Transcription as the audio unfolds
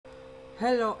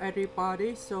Hello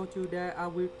everybody, so today I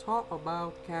will talk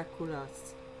about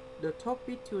calculus. The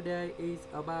topic today is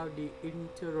about the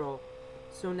integral.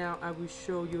 So now I will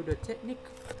show you the technique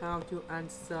how to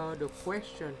answer the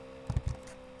question.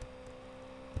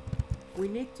 We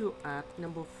need to add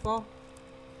number 4.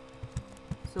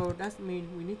 So that means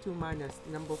we need to minus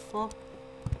number 4.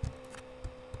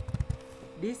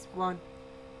 This one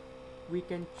we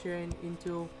can change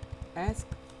into s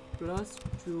plus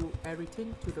 2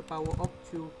 everything to the power of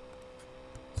 2.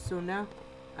 So now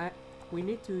we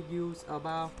need to use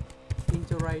about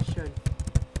integration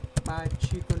by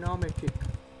trigonometric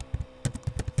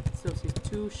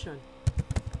substitution.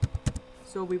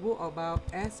 So we will about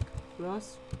s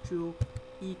plus 2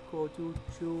 equal to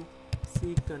 2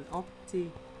 secant of t.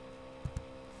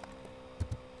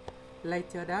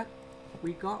 Later that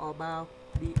we got about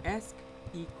the s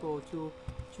equal to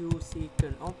 2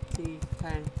 secant of t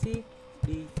tan t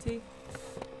dt.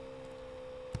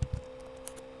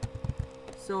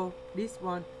 So this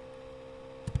one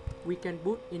we can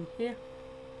put in here.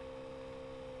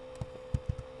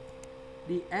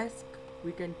 The s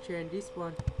we can change this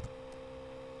one.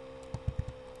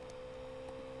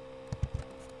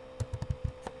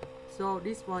 So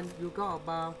this one you got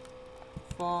about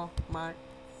 4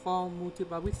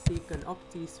 multiplied with secant of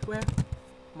t squared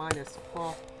minus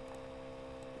 4.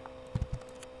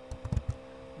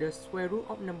 The square root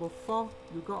of number 4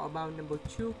 you got about number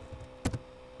 2.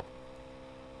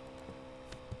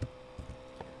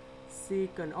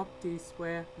 Secant of t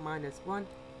squared minus 1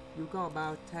 you got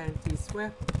about tan t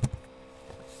squared.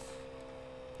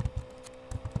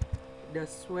 The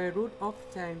square root of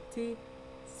tan t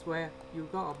squared you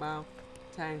got about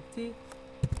tan t.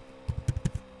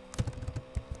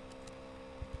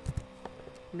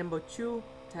 Number 2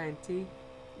 tan t,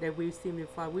 that will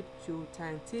simplify with 2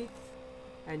 tan t,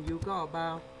 and you got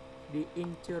about the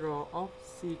integral of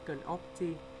secant of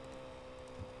t.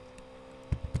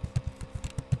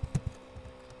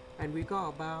 And we got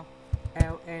about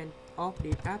ln of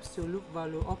the absolute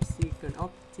value of secant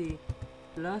of t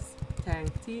plus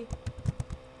tan t,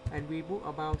 and we put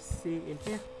about c in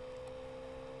here.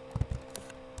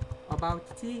 About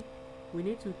t, we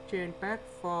need to change back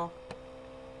for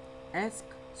s,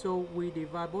 so we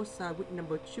divide both sides with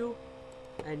number 2,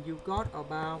 and you got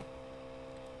about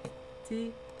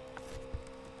t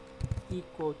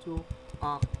equal to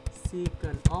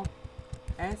secant of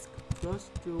s plus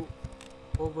 2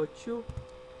 over 2.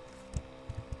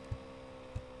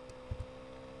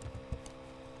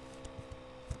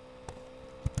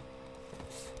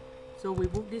 So we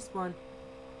put this one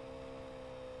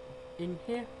in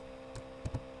here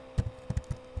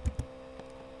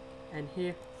and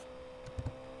here.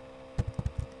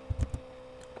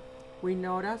 We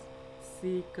know that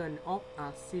secant of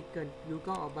secant you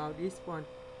got about this one.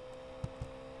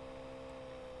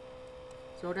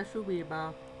 So that should be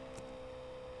about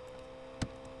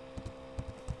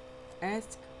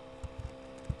s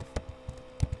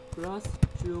plus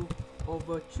 2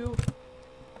 over 2.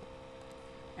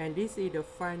 And this is the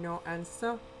final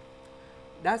answer.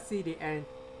 That's the end.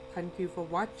 Thank you for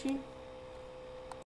watching.